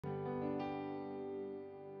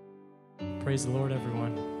Praise the Lord,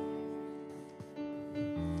 everyone.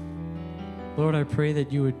 Lord, I pray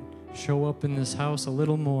that you would show up in this house a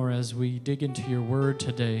little more as we dig into your word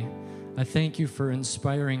today. I thank you for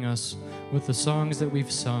inspiring us with the songs that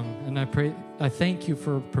we've sung, and I thank you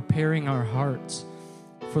for preparing our hearts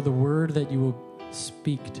for the word that you will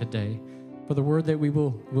speak today, for the word that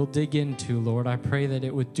we'll dig into, Lord. I pray that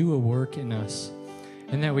it would do a work in us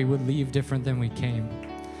and that we would leave different than we came.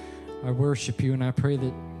 I worship you, and I pray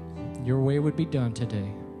that your way would be done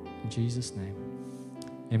today. In Jesus' name,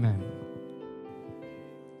 amen.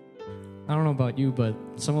 I don't know about you, but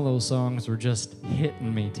some of those songs were just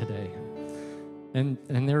hitting me today. And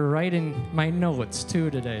they're right in my notes too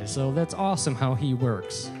today. So that's awesome how he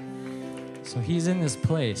works. So he's in this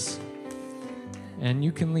place. And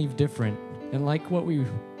you can leave different. And like what we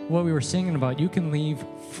were singing about, you can leave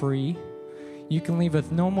free. You can leave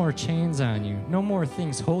with no more chains on you, no more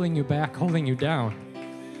things holding you back, holding you down.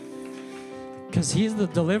 Because he's the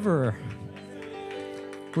deliverer.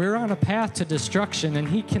 We're on a path to destruction, and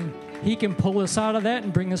he can pull us out of that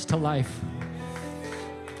and bring us to life.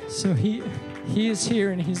 So he is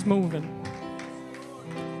here, and he's moving.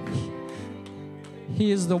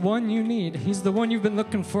 He is the one you need. He's the one you've been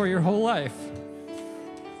looking for your whole life.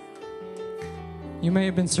 You may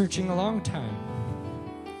have been searching a long time.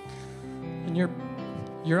 And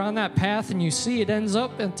you're on that path, and you see it ends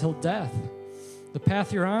up until death. The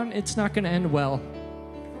path you're on, it's not going to end well.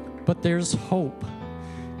 But there's hope,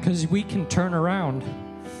 because we can turn around,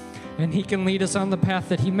 and he can lead us on the path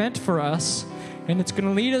that he meant for us, and it's going to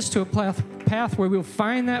lead us to a path where we'll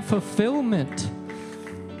find that fulfillment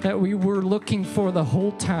that we were looking for the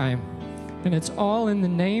whole time. And it's all in the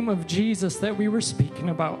name of Jesus that we were speaking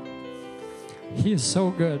about. He is so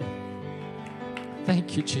good.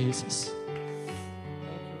 Thank you, Jesus.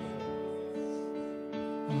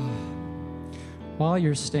 While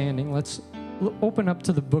you're standing, let's open up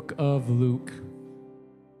to the book of Luke,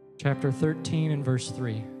 chapter 13 and verse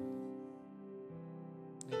 3.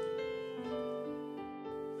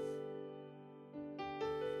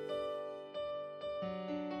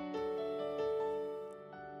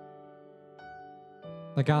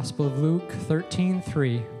 The Gospel of Luke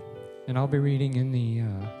 13:3, and I'll be reading in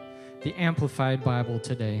the Amplified Bible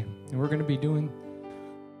today. And we're going to be doing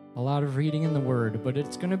a lot of reading in the Word, but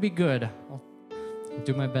it's going to be good. I'll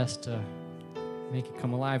do my best to make it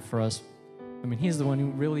come alive for us. I mean, he's the one who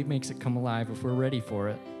really makes it come alive if we're ready for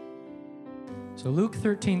it. So Luke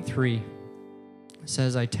 13:3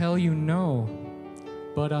 says, "I tell you no,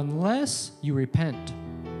 but unless you repent,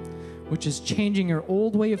 which is changing your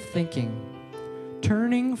old way of thinking,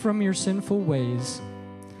 turning from your sinful ways,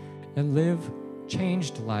 and live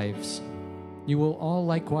changed lives, you will all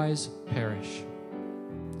likewise perish.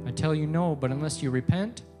 I tell you no, but unless you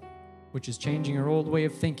repent, which is changing your old way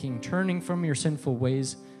of thinking, turning from your sinful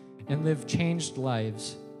ways, and live changed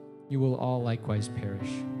lives, you will all likewise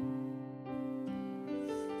perish."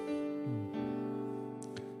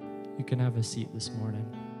 You can have a seat this morning.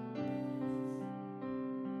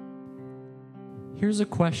 Here's a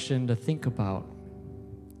question to think about.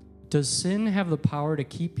 Does sin have the power to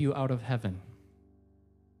keep you out of heaven?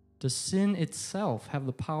 Does sin itself have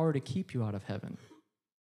the power to keep you out of heaven?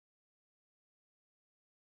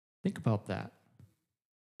 Think about that.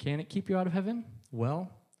 Can it keep you out of heaven?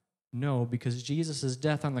 Well, no, because Jesus'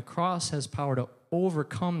 death on the cross has power to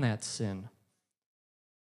overcome that sin.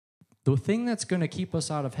 The thing that's going to keep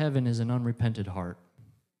us out of heaven is an unrepented heart.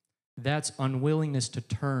 That's unwillingness to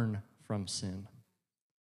turn from sin.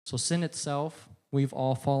 So sin itself, we've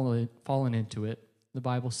all fallen into it. The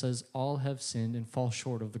Bible says all have sinned and fall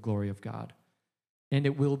short of the glory of God. And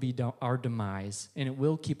it will be our demise, and it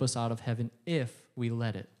will keep us out of heaven if we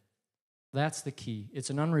let it. That's the key. It's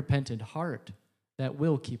an unrepentant heart that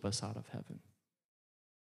will keep us out of heaven.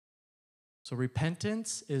 So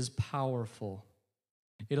repentance is powerful.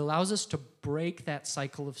 It allows us to break that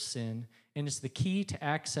cycle of sin, and it's the key to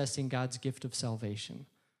accessing God's gift of salvation.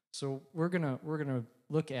 So we're gonna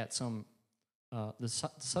look at the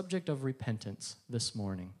subject of repentance this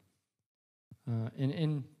morning.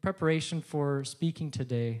 In preparation for speaking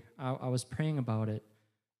today, I was praying about it,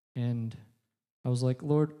 and I was like,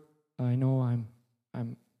 Lord, I know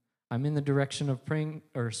I'm in the direction of praying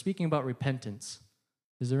or speaking about repentance.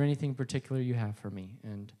 Is there anything particular you have for me?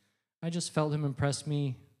 And I just felt him impress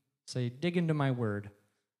me, say, dig into my word.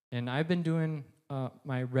 And I've been doing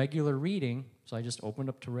my regular reading, so I just opened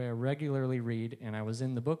up to regularly read, and I was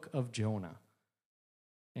in the book of Jonah.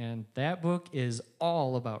 And that book is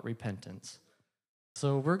all about repentance.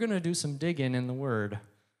 So we're going to do some digging in the word.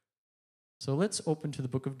 So let's open to the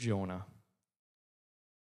book of Jonah.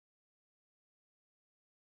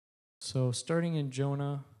 So starting in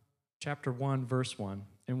Jonah chapter 1, verse 1,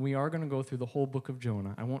 and we are going to go through the whole book of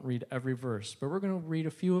Jonah. I won't read every verse, but we're going to read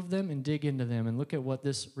a few of them and dig into them and look at what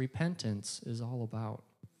this repentance is all about.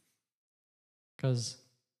 Because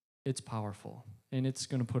it's powerful, and it's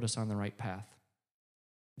going to put us on the right path.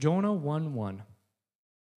 Jonah 1:1.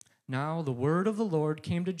 Now the word of the Lord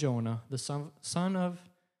came to Jonah, the son of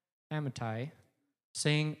Amittai,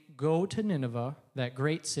 saying, Go to Nineveh, that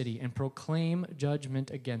great city, and proclaim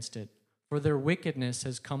judgment against it, for their wickedness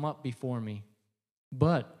has come up before me.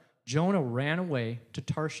 But Jonah ran away to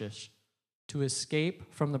Tarshish to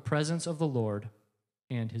escape from the presence of the Lord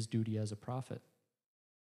and his duty as a prophet.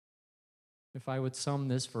 If I would sum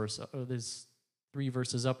this verse, or this 3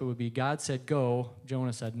 verses up, it would be God said go,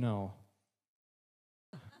 Jonah said no.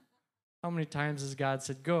 How many times has God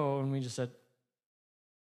said go, and we just said,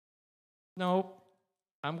 nope,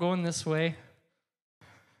 I'm going this way.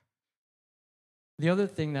 The other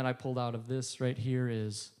thing that I pulled out of this right here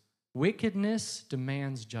is wickedness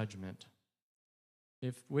demands judgment.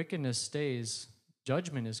 If wickedness stays,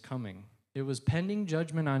 judgment is coming. It was pending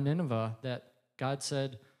judgment on Nineveh that God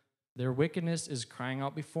said, their wickedness is crying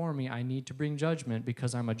out before me. I need to bring judgment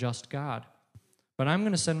because I'm a just God. But I'm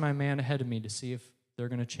going to send my man ahead of me to see if they're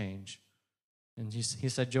going to change. And he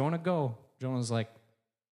said, Jonah, go. Jonah's like,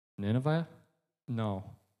 Nineveh? No.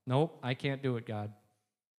 Nope, I can't do it, God.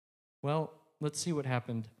 Well, let's see what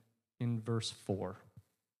happened in verse 4.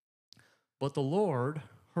 But the Lord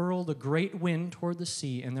hurled a great wind toward the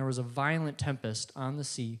sea, and there was a violent tempest on the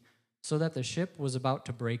sea, so that the ship was about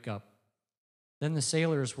to break up. Then the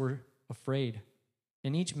sailors were afraid,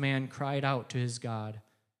 and each man cried out to his God.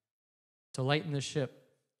 To lighten the ship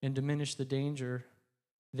and diminish the danger,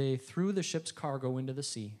 they threw the ship's cargo into the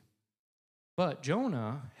sea. But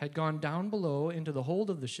Jonah had gone down below into the hold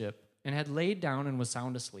of the ship and had laid down and was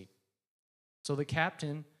sound asleep. So the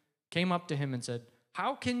captain came up to him and said,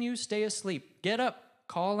 How can you stay asleep? Get up,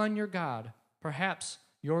 call on your God. Perhaps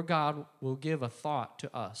your God will give a thought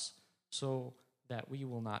to us so that we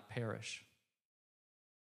will not perish.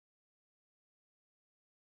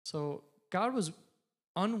 So God was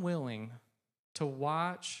unwilling to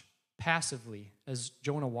watch passively as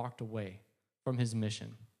Jonah walked away from his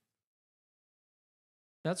mission.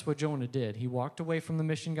 That's what Jonah did. He walked away from the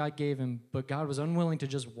mission God gave him, but God was unwilling to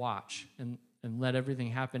just watch and let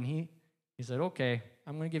everything happen. He said, okay,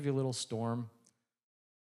 I'm going to give you a little storm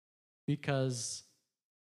because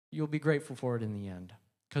you'll be grateful for it in the end,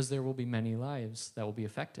 because there will be many lives that will be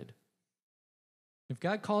affected. If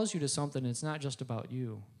God calls you to something, it's not just about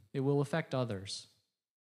you. It will affect others.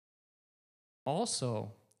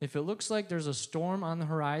 Also, if it looks like there's a storm on the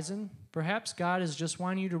horizon, perhaps God is just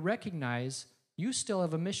wanting you to recognize you still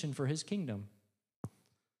have a mission for his kingdom.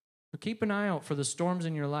 So keep an eye out for the storms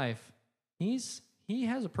in your life. He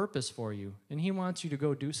has a purpose for you, and he wants you to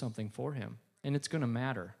go do something for him, and it's going to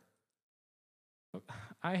matter.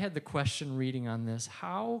 I had the question reading on this,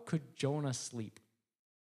 how could Jonah sleep?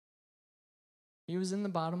 He was in the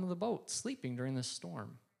bottom of the boat, sleeping during this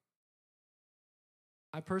storm.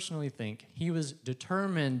 I personally think he was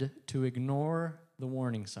determined to ignore the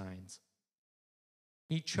warning signs.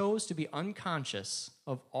 He chose to be unconscious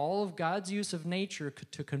of all of God's use of nature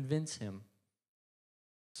to convince him.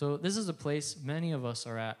 So this is a place many of us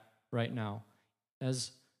are at right now,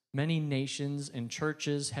 as many nations and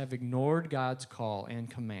churches have ignored God's call and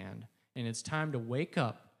command, and it's time to wake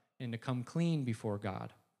up and to come clean before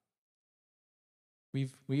God.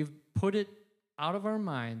 We've put it out of our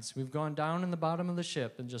minds. We've gone down in the bottom of the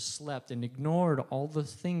ship and just slept and ignored all the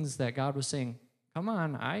things that God was saying, come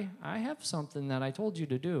on, I have something that I told you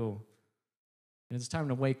to do. And it's time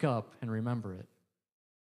to wake up and remember it.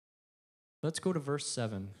 Let's go to verse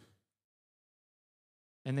 7.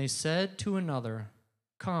 And they said to another,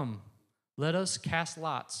 Come, let us cast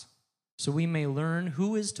lots, so we may learn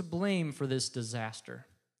who is to blame for this disaster.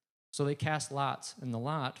 So they cast lots, and the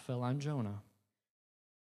lot fell on Jonah.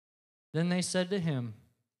 Then they said to him,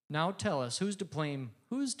 Now tell us, who's to blame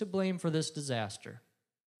for this disaster?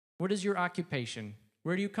 What is your occupation?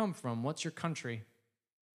 Where do you come from? What's your country?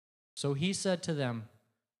 So he said to them,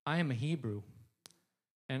 I am a Hebrew,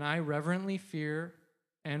 and I reverently fear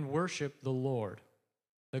and worship the Lord,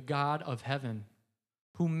 the God of heaven,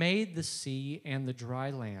 who made the sea and the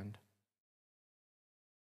dry land.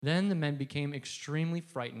 Then the men became extremely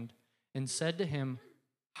frightened and said to him,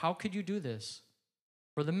 How could you do this?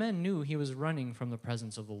 For the men knew he was running from the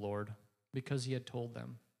presence of the Lord, because he had told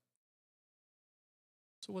them.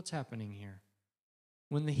 So what's happening here?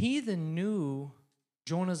 When the heathen knew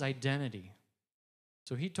Jonah's identity,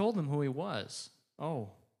 so he told them who he was.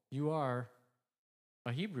 Oh, you are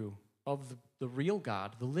a Hebrew. of the real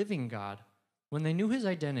God, the living God, when they knew his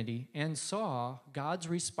identity and saw God's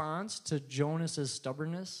response to Jonas's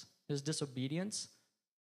stubbornness, his disobedience,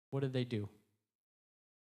 what did they do?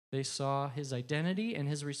 They saw his identity and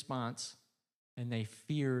his response, and they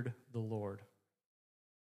feared the Lord.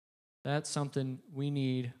 That's something we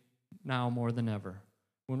need now more than ever.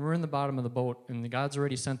 When we're in the bottom of the boat and God's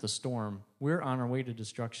already sent the storm, we're on our way to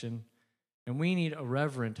destruction, and we need a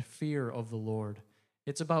reverent fear of the Lord.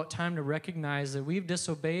 It's about time to recognize that we've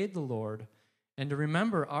disobeyed the Lord and to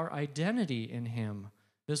remember our identity in him.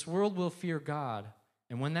 This world will fear God,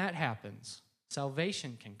 and when that happens,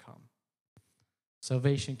 salvation can come.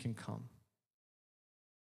 Salvation can come.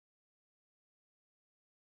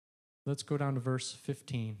 Let's go down to verse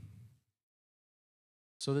 15.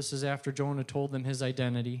 So this is after Jonah told them his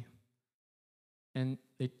identity, and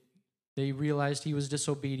they realized he was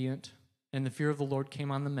disobedient, and the fear of the Lord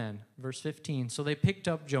came on the men. Verse 15, so they picked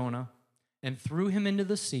up Jonah and threw him into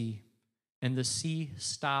the sea, and the sea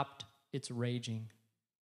stopped its raging.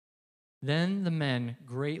 Then the men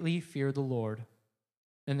greatly feared the Lord,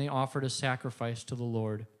 and they offered a sacrifice to the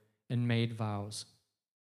Lord and made vows.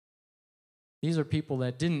 These are people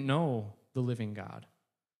that didn't know the living God.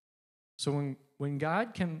 So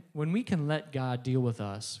when we can let God deal with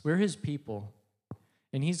us, we're his people,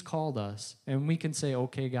 and he's called us, and we can say,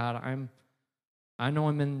 okay, God, I know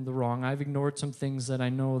I'm in the wrong. I've ignored some things that I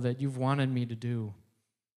know that you've wanted me to do.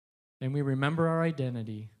 And we remember our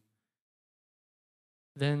identity.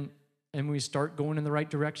 Then, and we start going in the right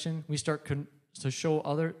direction. We start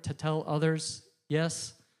to tell others,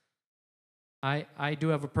 yes, I do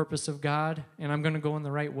have a purpose of God, and I'm going to go in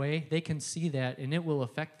the right way. They can see that, and it will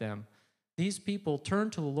affect them. These people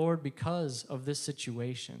turned to the Lord because of this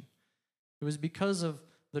situation. It was because of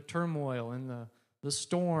the turmoil and the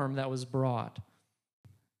storm that was brought.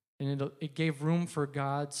 And it gave room for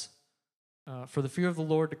for the fear of the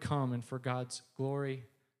Lord to come and for God's glory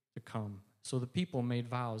to come. So the people made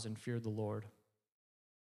vows and feared the Lord.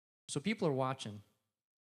 So people are watching.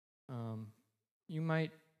 You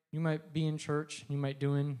might be in church. We might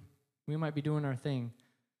be doing our thing.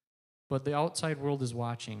 But the outside world is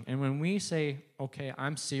watching. And when we say, okay,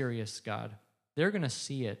 I'm serious, God, they're going to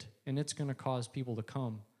see it, and it's going to cause people to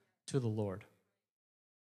come to the Lord.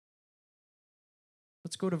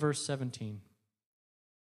 Let's go to verse 17.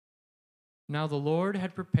 Now the Lord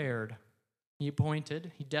had prepared, he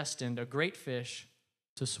destined a great fish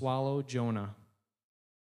to swallow Jonah.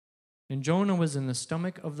 And Jonah was in the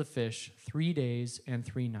stomach of the fish 3 days and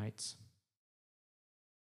 3 nights.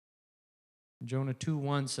 Jonah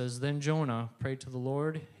 2:1 says, Then Jonah prayed to the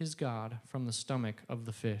Lord his God from the stomach of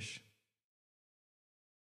the fish.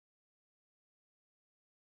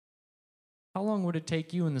 How long would it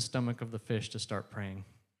take you in the stomach of the fish to start praying?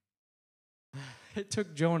 It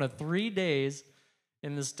took Jonah 3 days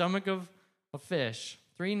in the stomach of a fish,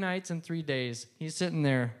 3 nights and 3 days. He's sitting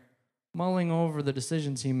there mulling over the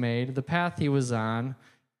decisions he made, the path he was on,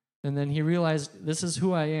 and then he realized, this is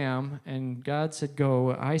who I am, and God said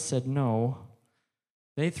go, I said no.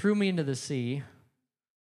 They threw me into the sea.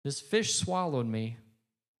 This fish swallowed me.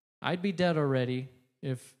 I'd be dead already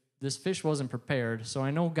if this fish wasn't prepared, so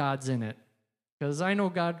I know God's in it. Because I know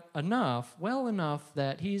God well enough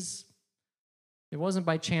that it wasn't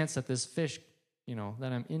by chance that this fish,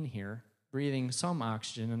 that I'm in here, breathing some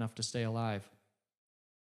oxygen enough to stay alive.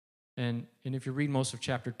 And if you read most of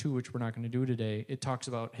chapter 2, which we're not going to do today, it talks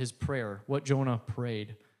about his prayer, what Jonah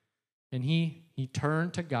prayed. And he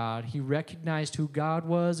turned to God. He recognized who God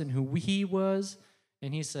was and who he was.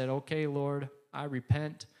 And he said, okay, Lord, I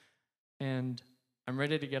repent, and I'm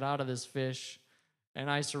ready to get out of this fish, and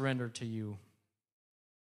I surrender to you.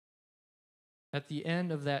 At the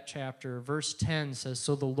end of that chapter, verse 10 says,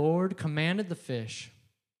 So the Lord commanded the fish,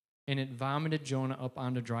 and it vomited Jonah up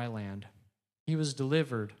onto dry land. He was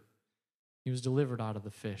delivered. He was delivered out of the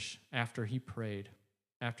fish after he prayed,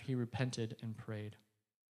 after he repented and prayed.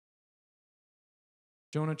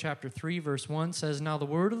 Jonah chapter 3, verse 1 says, Now the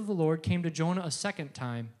word of the Lord came to Jonah a second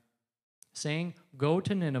time, saying, Go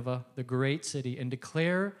to Nineveh, the great city, and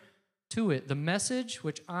declare to it the message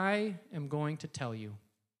which I am going to tell you.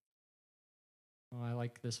 Oh, I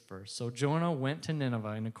like this verse. So Jonah went to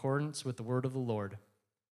Nineveh in accordance with the word of the Lord.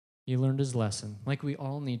 He learned his lesson, like we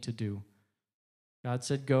all need to do. God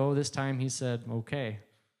said, go. This time he said, okay,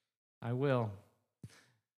 I will.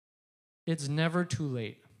 It's never too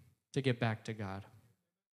late to get back to God.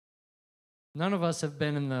 None of us have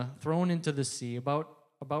been thrown into the sea,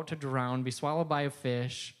 about to drown, be swallowed by a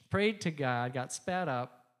fish, prayed to God, got spat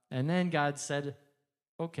up, and then God said,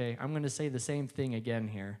 okay, I'm going to say the same thing again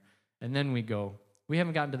here. And then we go. We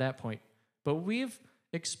haven't gotten to that point. But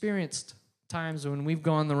experienced times when we've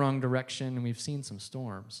gone the wrong direction and we've seen some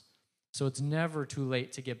storms. So it's never too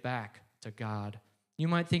late to get back to God. You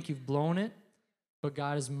might think you've blown it, but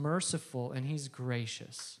God is merciful and he's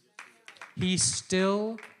gracious. He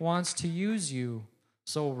still wants to use you,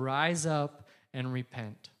 so rise up and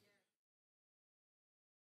repent.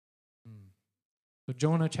 So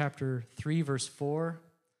Jonah chapter 3, verse 4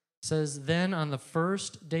 says, "Then on the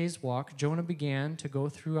first day's walk, Jonah began to go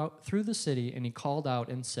through the city, and he called out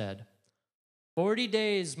and said, 40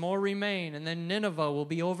 days more remain, and then Nineveh will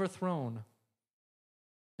be overthrown."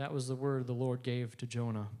 That was the word the Lord gave to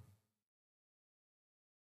Jonah.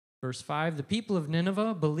 Verse 5, "The people of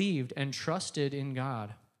Nineveh believed and trusted in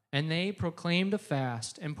God, and they proclaimed a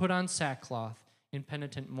fast and put on sackcloth in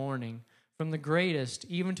penitent mourning, from the greatest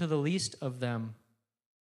even to the least of them."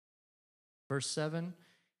 Verse 7,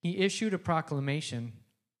 "He issued a proclamation,"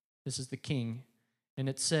 this is the king, "and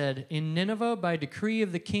it said, 'In Nineveh, by decree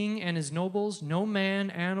of the king and his nobles, no man,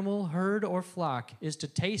 animal, herd, or flock is to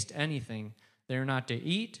taste anything. They are not to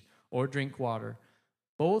eat or drink water.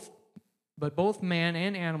 But both man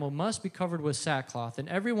and animal must be covered with sackcloth, and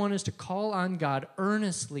everyone is to call on God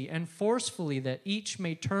earnestly and forcefully, that each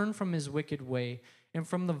may turn from his wicked way and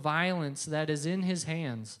from the violence that is in his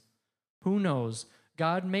hands. Who knows?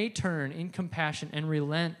 God may turn in compassion and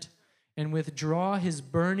relent and withdraw his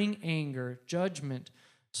burning anger, judgment,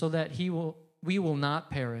 so that we will not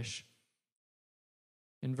perish."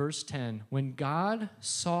 In verse 10, "When God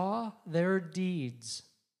saw their deeds,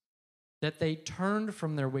 that they turned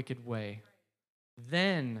from their wicked way,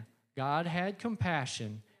 then God had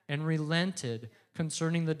compassion and relented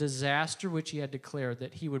concerning the disaster which he had declared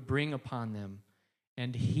that he would bring upon them,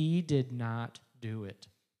 and he did not do it."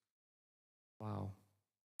 Wow.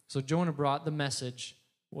 So Jonah brought the message.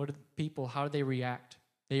 What did people, how did they react?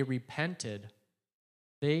 They repented.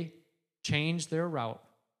 They changed their route,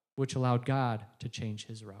 which allowed God to change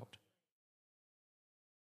his route.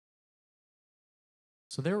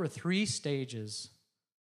 So there were 3 stages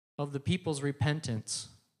of the people's repentance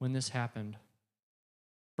when this happened.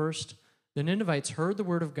 First, the Ninevites heard the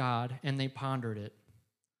word of God and they pondered it.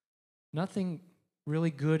 Nothing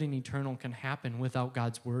really good and eternal can happen without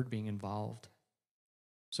God's word being involved.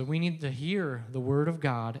 So we need to hear the word of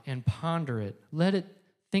God and ponder it.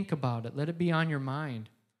 Think about it. Let it be on your mind.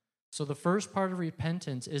 So the first part of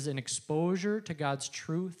repentance is an exposure to God's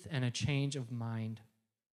truth and a change of mind.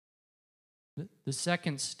 The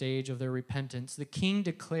second stage of their repentance, the king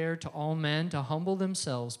declared to all men to humble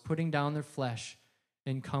themselves, putting down their flesh,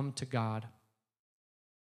 and come to God.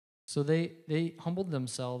 So they humbled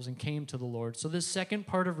themselves and came to the Lord. So this second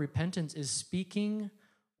part of repentance is speaking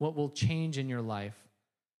what will change in your life.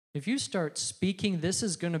 If you start speaking, "This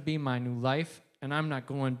is going to be my new life, and I'm not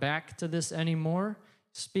going back to this anymore,"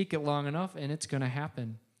 speak it long enough, and it's going to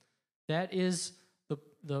happen. That is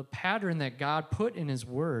the pattern that God put in his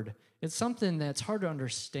word. It's something that's hard to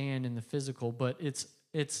understand in the physical, but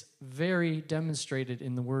it's very demonstrated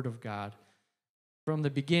in the word of God. From the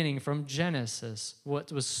beginning, from Genesis,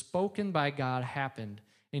 what was spoken by God happened,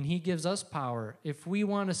 and he gives us power. If we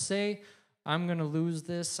want to say, "I'm going to lose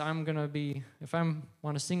this, if I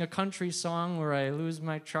want to sing a country song where I lose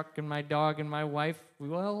my truck and my dog and my wife,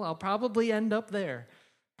 well, I'll probably end up there."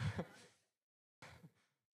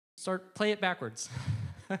 Play it backwards.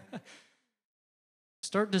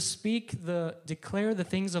 Start to declare the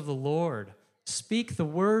things of the Lord. Speak the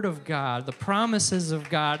word of God, the promises of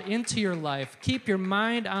God into your life. Keep your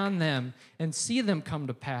mind on them and see them come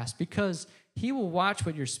to pass, because he will watch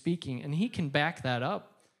what you're speaking and he can back that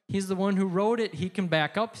up. He's the one who wrote it. He can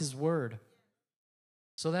back up his word.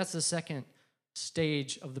 So that's the second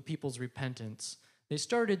stage of the people's repentance. They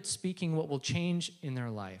started speaking what will change in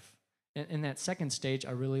their life. And in that second stage,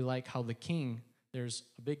 I really like how the king, there's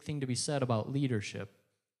a big thing to be said about leadership,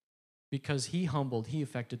 because he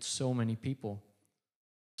affected so many people.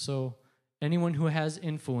 So anyone who has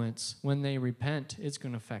influence, when they repent, it's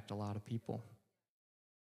going to affect a lot of people.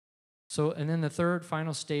 So, and then the third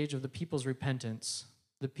final stage of the people's repentance,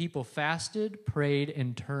 the people fasted, prayed,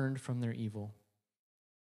 and turned from their evil.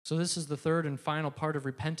 So this is the third and final part of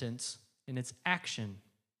repentance, and it's action.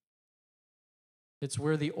 It's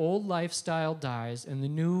where the old lifestyle dies and the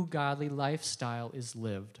new godly lifestyle is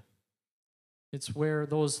lived. It's where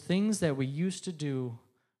those things that we used to do,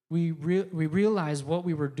 we realize what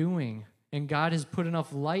we were doing, and God has put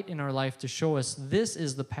enough light in our life to show us this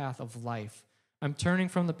is the path of life. I'm turning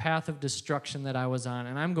from the path of destruction that I was on,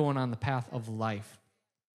 and I'm going on the path of life.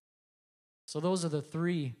 So those are the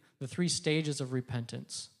three stages of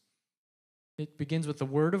repentance. It begins with the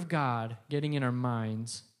word of God getting in our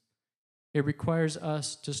minds. It requires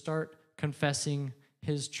us to start confessing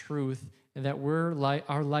his truth and that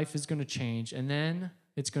our life is going to change, and then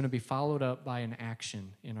it's going to be followed up by an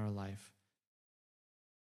action in our life.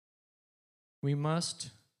 We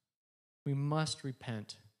must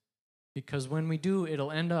repent, because when we do,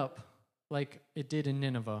 it'll end up like it did in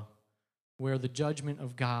Nineveh, where the judgment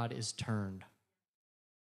of God is turned.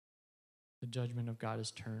 The judgment of God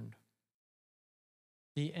is turned.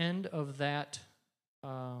 The end of that,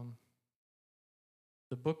 the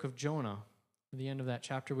book of Jonah, the end of that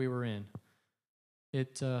chapter we were in,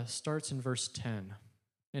 it starts in verse 10.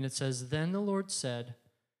 And it says, "Then the Lord said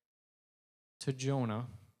to Jonah,"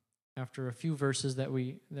 after a few verses that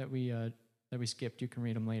we skipped, you can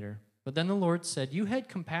read them later. "But then the Lord said, 'You had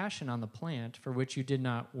compassion on the plant for which you did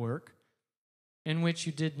not work, and which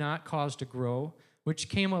you did not cause to grow, which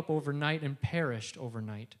came up overnight and perished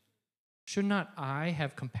overnight. Should not I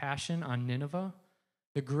have compassion on Nineveh,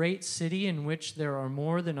 the great city in which there are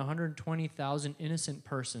more than 120,000 innocent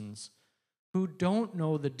persons, who don't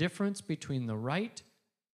know the difference between their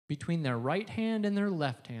right hand and their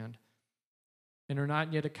left hand, and are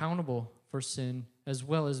not yet accountable for sin, as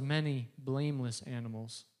well as many blameless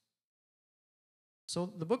animals?'" So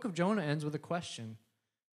the book of Jonah ends with a question.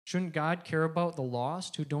 Shouldn't God care about the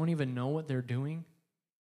lost who don't even know what they're doing?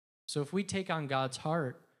 So if we take on God's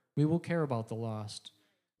heart, we will care about the lost.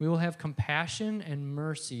 We will have compassion and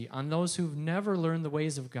mercy on those who've never learned the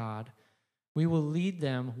ways of God. We will lead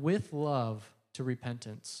them with love to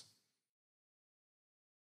repentance.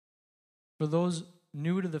 For those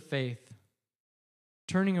new to the faith,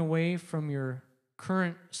 turning away from your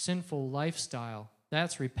current sinful lifestyle,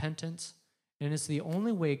 that's repentance, and it's the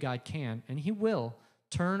only way God can, and He will,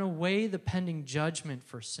 turn away the pending judgment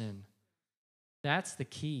for sin. That's the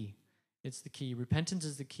key. It's the key. Repentance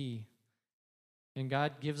is the key. And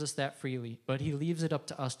God gives us that freely, but He leaves it up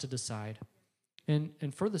to us to decide.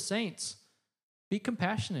 And for the saints, be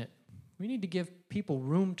compassionate. We need to give people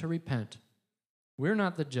room to repent. We're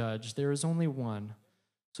not the judge. There is only one.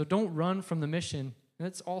 So don't run from the mission. And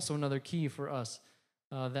that's also another key for us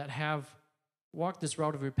that have walked this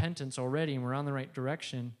route of repentance already and we're on the right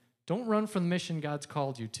direction. Don't run from the mission God's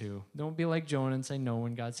called you to. Don't be like Jonah and say no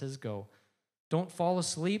when God says go. Don't fall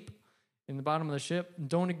asleep in the bottom of the ship, and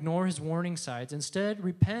don't ignore His warning signs. Instead,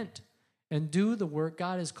 repent and do the work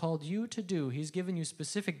God has called you to do. He's given you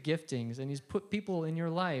specific giftings, and He's put people in your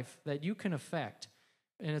life that you can affect,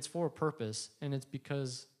 and it's for a purpose, and it's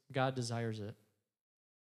because God desires it.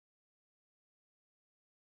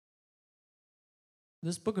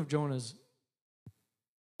 This book of Jonah is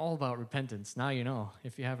all about repentance. Now you know,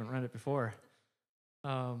 if you haven't read it before.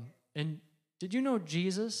 And did you know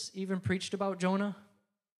Jesus even preached about Jonah?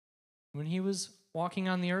 When He was walking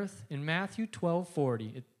on the earth, in Matthew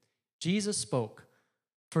 12:40, Jesus spoke,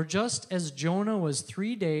 "For just as Jonah was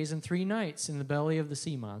 3 days and 3 nights in the belly of the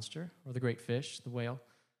sea monster," or the great fish, the whale,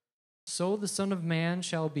 "so the Son of Man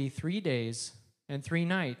shall be 3 days and 3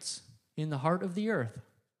 nights in the heart of the earth."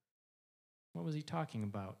 What was He talking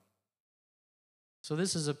about? So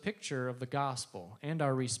this is a picture of the gospel and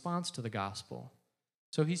our response to the gospel.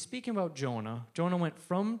 So He's speaking about Jonah. Jonah went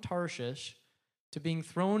from Tarshish to being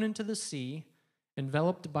thrown into the sea,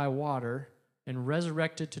 enveloped by water, and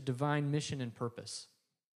resurrected to divine mission and purpose.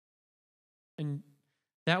 And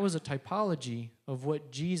that was a typology of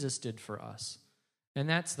what Jesus did for us. And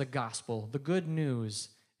that's the gospel, the good news.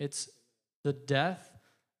 It's the death,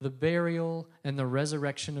 the burial, and the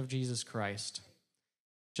resurrection of Jesus Christ.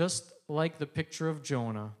 Just like the picture of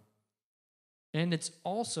Jonah. And it's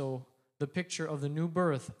also the picture of the new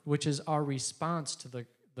birth, which is our response to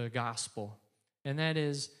the gospel. And that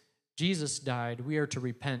is, Jesus died, we are to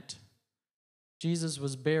repent. Jesus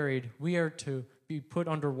was buried, we are to be put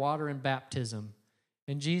under water in baptism.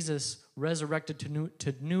 And Jesus resurrected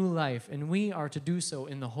to new life, and we are to do so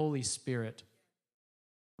in the Holy Spirit.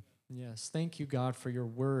 Yes, thank you, God, for your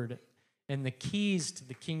word and the keys to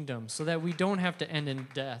the kingdom, so that we don't have to end in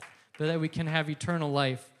death, but that we can have eternal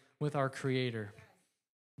life with our Creator.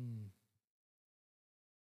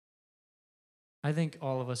 I think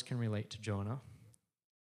all of us can relate to Jonah.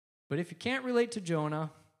 But if you can't relate to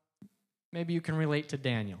Jonah, maybe you can relate to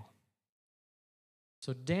Daniel.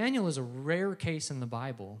 So Daniel is a rare case in the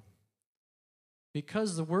Bible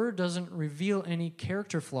because the Word doesn't reveal any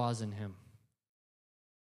character flaws in him.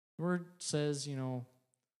 The Word says, the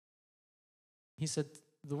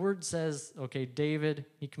Word says, okay, David,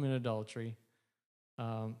 he committed adultery.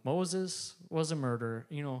 Moses was a murderer.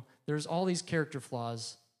 There's all these character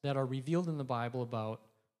flaws that are revealed in the Bible about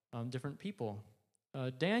different people.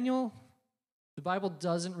 Daniel, the Bible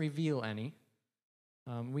doesn't reveal any.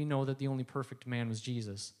 We know that the only perfect man was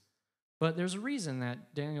Jesus. But there's a reason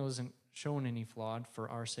that Daniel isn't shown any flaw for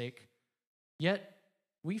our sake. Yet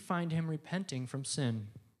we find him repenting from sin.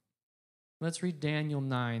 Let's read Daniel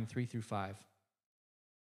 9, 3 through 5.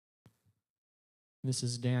 This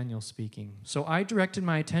is Daniel speaking. So I directed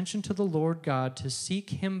my attention to the Lord God to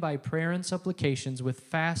seek him by prayer and supplications with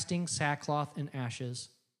fasting, sackcloth, and ashes.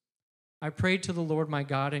 I prayed to the Lord my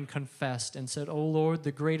God and confessed and said, O Lord,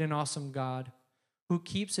 the great and awesome God, who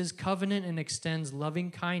keeps his covenant and extends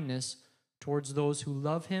loving kindness towards those who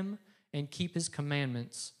love him and keep his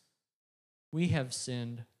commandments, we have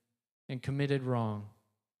sinned and committed wrong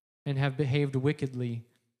and have behaved wickedly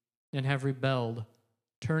and have rebelled,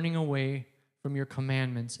 turning away from your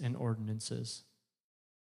commandments and ordinances.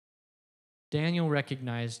 Daniel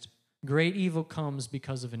recognized great evil comes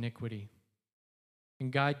because of iniquity.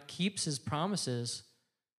 And God keeps his promises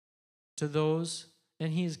to those,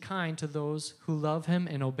 and he is kind to those who love him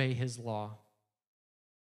and obey his law.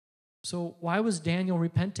 So why was Daniel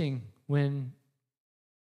repenting when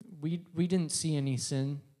we didn't see any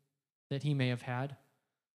sin that he may have had?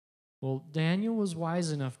 Well, Daniel was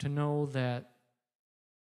wise enough to know that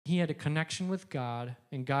he had a connection with God,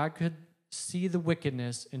 and God could see the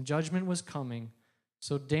wickedness, and judgment was coming.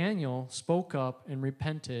 So Daniel spoke up and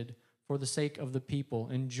repented for the sake of the people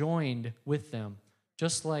and joined with them,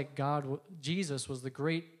 just like Jesus was the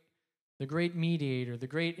great mediator, the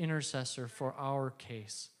great intercessor for our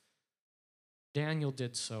case. Daniel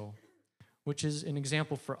did so, which is an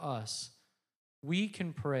example for us. We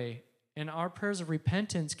can pray, and our prayers of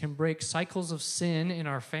repentance can break cycles of sin in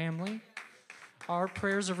our family. Our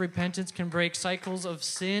prayers of repentance can break cycles of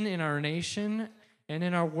sin in our nation and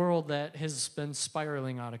in our world that has been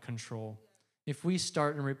spiraling out of control. If we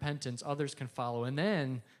start in repentance, others can follow. And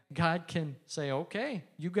then God can say, okay,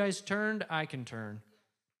 you guys turned, I can turn.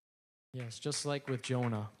 Yes, just like with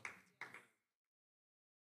Jonah.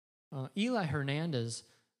 Eli Hernandez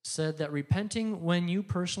said that repenting when you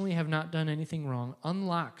personally have not done anything wrong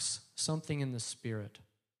unlocks something in the spirit.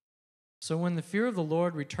 So when the fear of the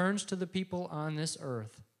Lord returns to the people on this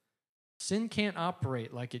earth, sin can't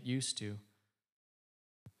operate like it used to.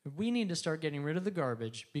 We need to start getting rid of the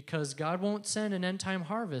garbage because God won't send an end-time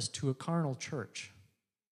harvest to a carnal church.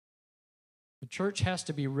 The church has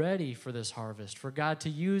to be ready for this harvest, for God to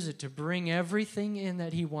use it to bring everything in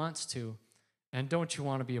that he wants to. And don't you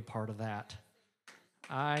want to be a part of that?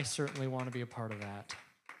 I certainly want to be a part of that.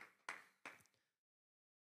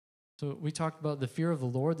 So we talked about the fear of the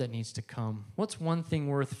Lord that needs to come. What's one thing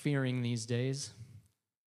worth fearing these days?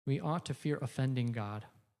 We ought to fear offending God.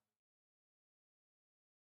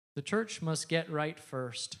 The church must get right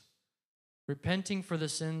first, repenting for the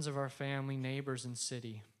sins of our family, neighbors, and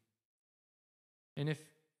city. And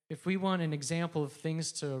if we want an example of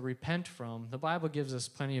things to repent from, the Bible gives us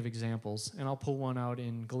plenty of examples, and I'll pull one out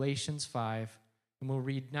in Galatians 5, and we'll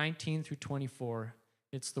read 19 through 24.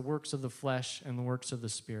 It's the works of the flesh and the works of the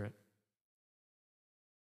Spirit.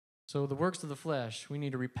 So the works of the flesh, we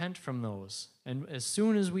need to repent from those. And as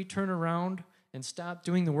soon as we turn around and stop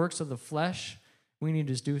doing the works of the flesh, we need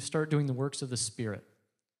to start doing the works of the Spirit.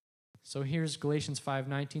 So here's Galatians 5,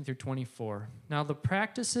 19 through 24. Now the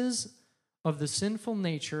practices of the sinful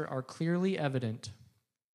nature are clearly evident.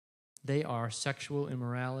 They are sexual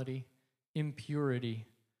immorality, impurity,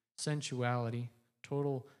 sensuality,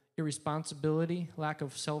 total irresponsibility, lack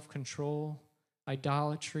of self-control,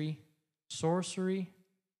 idolatry, sorcery,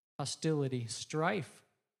 hostility, strife,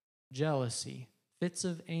 jealousy, fits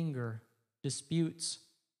of anger, disputes,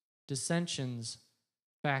 dissensions,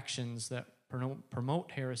 factions that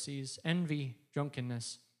promote heresies, envy,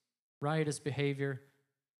 drunkenness, riotous behavior,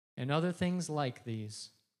 and other things like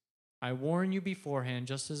these. I warn you beforehand,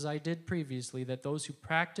 just as I did previously, that those who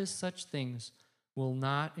practice such things will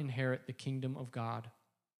not inherit the kingdom of God.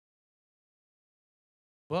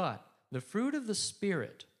 But the fruit of the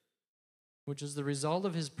Spirit, which is the result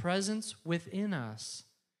of his presence within us,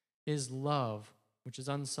 is love, which is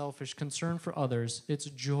unselfish concern for others. It's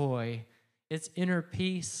joy. It's inner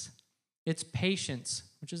peace. It's patience,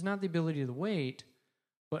 which is not the ability to wait,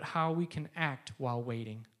 but how we can act while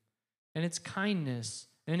waiting. And it's kindness,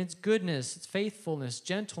 and it's goodness, it's faithfulness,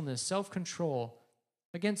 gentleness, self-control.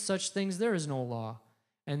 Against such things there is no law.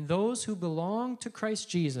 And those who belong to Christ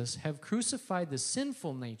Jesus have crucified the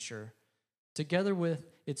sinful nature together with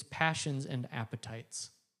its passions and appetites.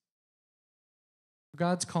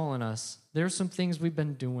 God's calling us. There's some things we've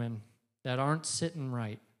been doing that aren't sitting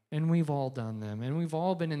right, and we've all done them. And we've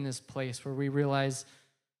all been in this place where we realize,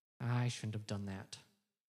 I shouldn't have done that.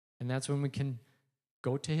 And that's when we can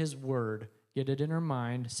go to his word, get it in our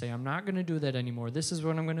mind, say, I'm not going to do that anymore. This is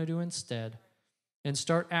what I'm going to do instead. And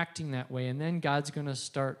start acting that way. And then God's going to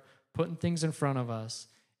start putting things in front of us.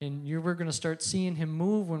 And we're going to start seeing him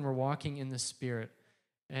move when we're walking in the Spirit.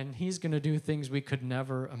 And he's going to do things we could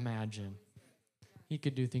never imagine. He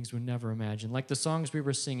could do things we never imagined. Like the songs we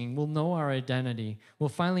were singing, we'll know our identity. We'll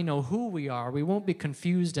finally know who we are. We won't be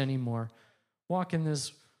confused anymore. Walk in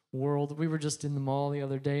this world. We were just in the mall the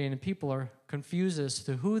other day, and people are confused as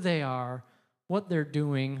to who they are, what they're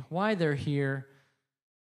doing, why they're here.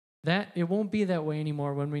 That it won't be that way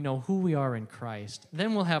anymore when we know who we are in Christ.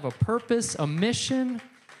 Then we'll have a purpose, a mission,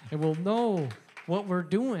 and we'll know what we're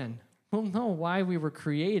doing. We'll know why we were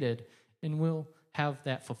created, and we'll have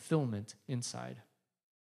that fulfillment inside.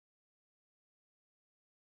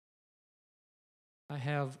 I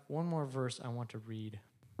have one more verse I want to read,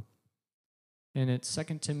 and it's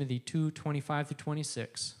 2 Timothy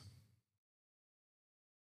 2:25-26.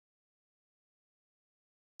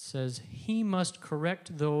 Says, he must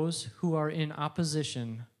correct those who are in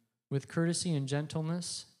opposition with courtesy and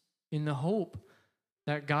gentleness in the hope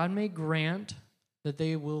that God may grant that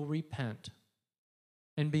they will repent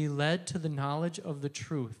and be led to the knowledge of the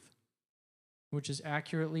truth, which is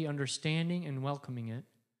accurately understanding and welcoming it,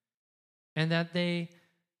 and that they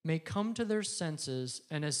may come to their senses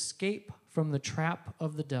and escape from the trap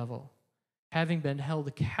of the devil, having been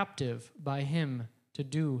held captive by him to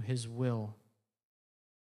do his will.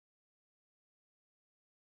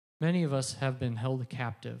 Many of us have been held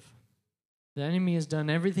captive. The enemy has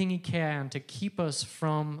done everything he can to keep us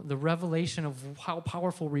from the revelation of how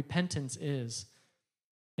powerful repentance is.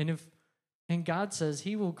 And God says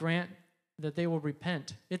he will grant that they will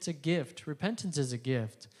repent. It's a gift. Repentance is a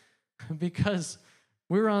gift because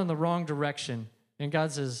we're on the wrong direction. And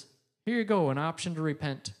God says, here you go, an option to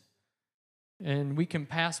repent. And we can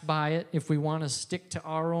pass by it if we want to stick to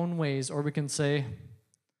our own ways, or we can say,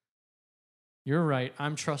 you're right,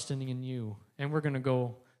 I'm trusting in you. And we're going to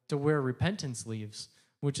go to where repentance leads,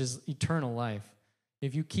 which is eternal life.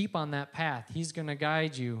 If you keep on that path, he's going to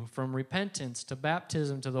guide you from repentance to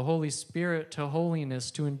baptism to the Holy Spirit to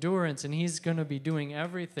holiness to endurance, and he's going to be doing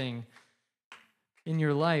everything in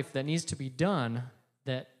your life that needs to be done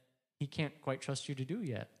that he can't quite trust you to do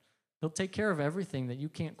yet. He'll take care of everything that you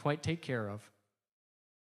can't quite take care of.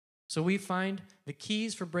 So we find the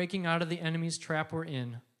keys for breaking out of the enemy's trap we're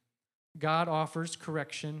in. God offers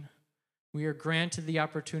correction. We are granted the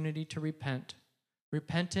opportunity to repent.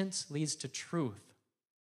 Repentance leads to truth,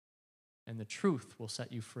 and the truth will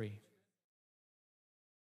set you free.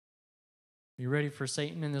 Are you ready for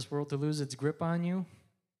Satan in this world to lose its grip on you?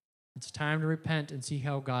 It's time to repent and see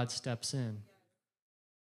how God steps in.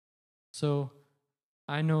 So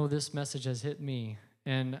I know this message has hit me,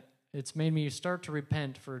 and it's made me start to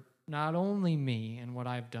repent for not only me and what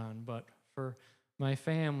I've done, but for my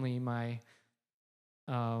family, my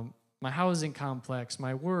housing complex,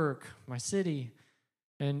 my work, my city.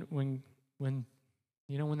 And when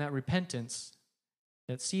that repentance,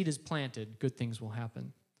 that seed is planted, good things will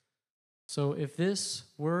happen. So if this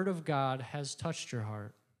word of God has touched your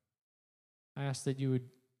heart, I ask that you would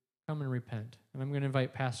come and repent. And I'm going to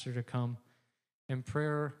invite Pastor to come and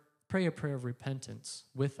pray a prayer of repentance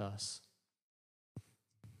with us.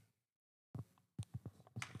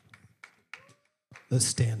 Let's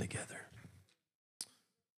stand together.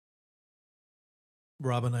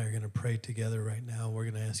 Rob and I are going to pray together right now. We're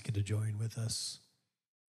going to ask you to join with us.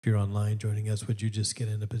 If you're online joining us, would you just get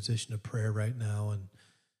in a position of prayer right now, and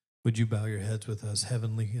would you bow your heads with us?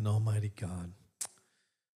 Heavenly and Almighty God,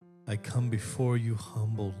 I come before you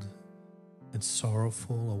humbled and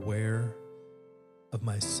sorrowful, aware of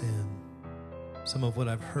my sin. Some of what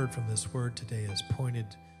I've heard from this word today has pointed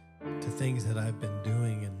to things that I've been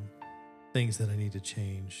doing and things that I need to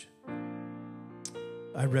change.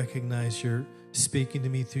 I recognize you're speaking to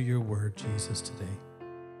me through your word, Jesus, today.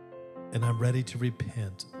 And I'm ready to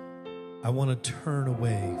repent. I want to turn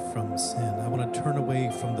away from sin. I want to turn away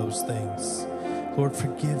from those things. Lord,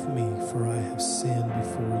 forgive me, for I have sinned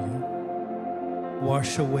before you.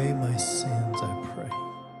 Wash away my sins, I pray.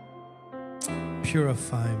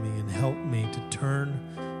 Purify me and help me to turn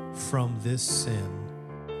from this sin.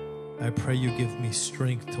 I pray you give me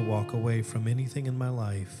strength to walk away from anything in my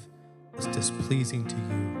life that's displeasing to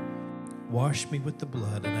you. Wash me with the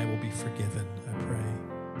blood, and I will be forgiven, I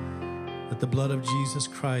pray. Let the blood of Jesus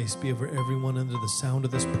Christ be over everyone under the sound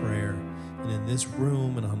of this prayer, and in this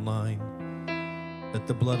room and online. That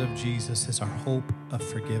the blood of Jesus is our hope of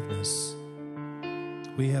forgiveness.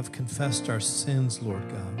 We have confessed our sins, Lord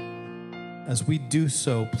God. As we do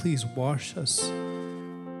so, please wash us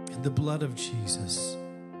in the blood of Jesus,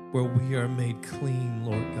 where we are made clean,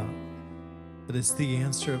 Lord God. That it's the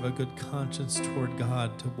answer of a good conscience toward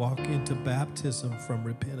God to walk into baptism from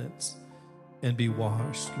repentance and be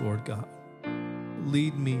washed, Lord God.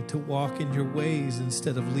 Lead me to walk in your ways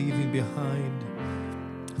instead of leaving behind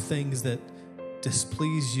things that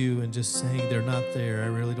displease you and just saying they're not there. I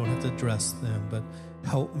really don't have to address them, but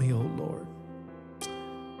help me, oh Lord,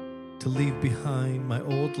 to leave behind my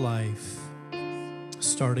old life,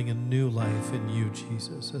 starting a new life in you,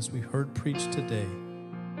 Jesus, as we heard preached today.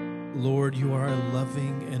 Lord, you are a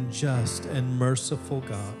loving and just and merciful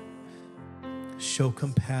God. Show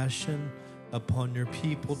compassion upon your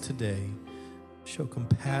people today. Show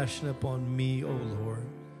compassion upon me, O Lord.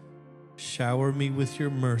 Shower me with your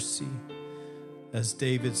mercy. As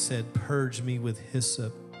David said, purge me with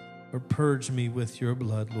hyssop, or purge me with your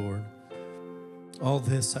blood, Lord. All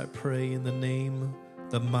this I pray in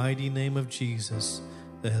the mighty name of Jesus,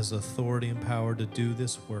 that has authority and power to do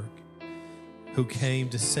this work, who came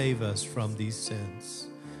to save us from these sins.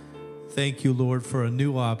 Thank you, Lord, for a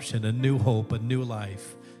new option, a new hope, a new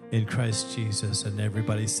life in Christ Jesus. And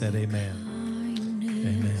everybody said amen.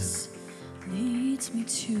 Amen. Leads me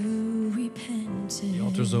to repentance. The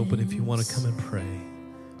altar's open if you want to come and pray.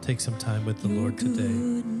 Take some time with the Lord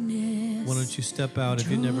today. Why don't you step out? If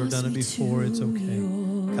you've never done it before, it's okay.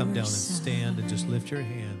 Come down and stand and just lift your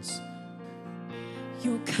hands.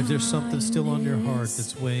 If there's something still on your heart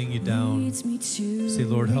that's weighing you down, say,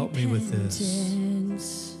 Lord, help me with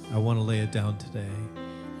this. I want to lay it down today.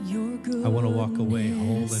 I want to walk away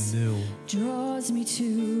whole and new.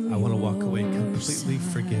 I want to walk away completely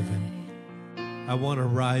forgiven. I want to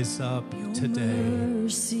rise up today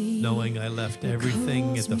knowing I left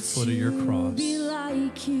everything at the foot of your cross.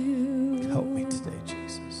 Help me today,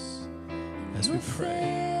 Jesus, as we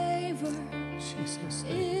pray. Jesus'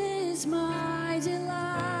 name. Is my delight.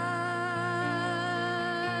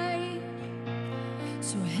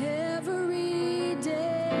 So